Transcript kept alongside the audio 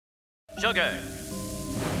sugar,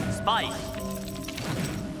 spice,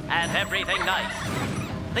 and everything nice.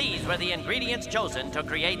 These were the ingredients chosen to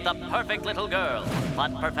create the perfect little girl.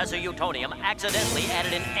 But Professor Utonium accidentally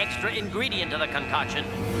added an extra ingredient to the concoction,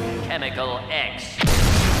 Chemical X.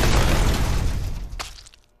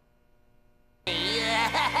 Not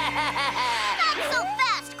so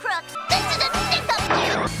fast, Crooks! This is a stick-up!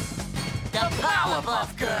 The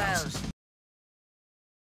Powerpuff Girls!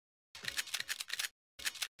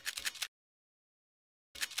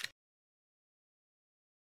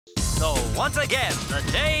 So once again, the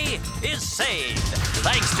day is saved,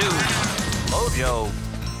 thanks to Mojo,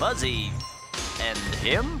 Fuzzy, and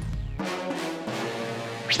him?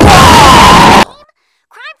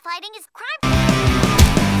 Crime fighting is crime...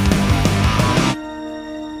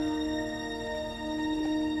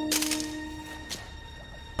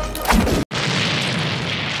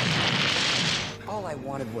 All I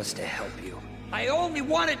wanted was to help you. I only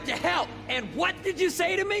wanted to help! And what did you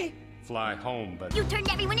say to me? Fly home, but You turned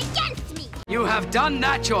everyone against me! You have done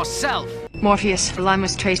that yourself! Morpheus, the line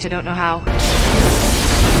was traced, I don't know how.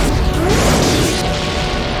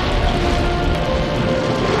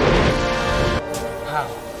 How?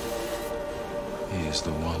 he is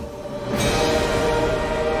the one.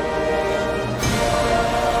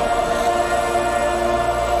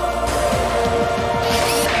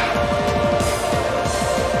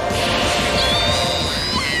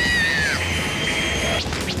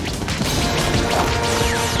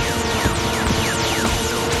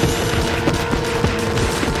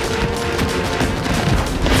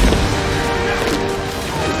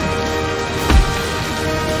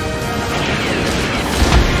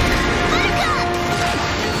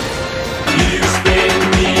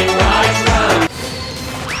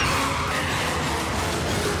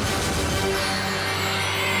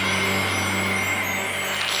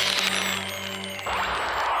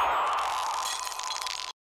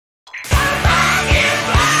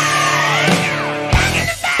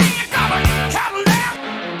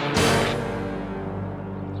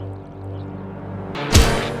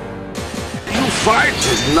 Fight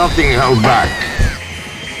is nothing held back.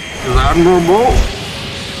 Is admirable,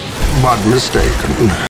 but mistaken.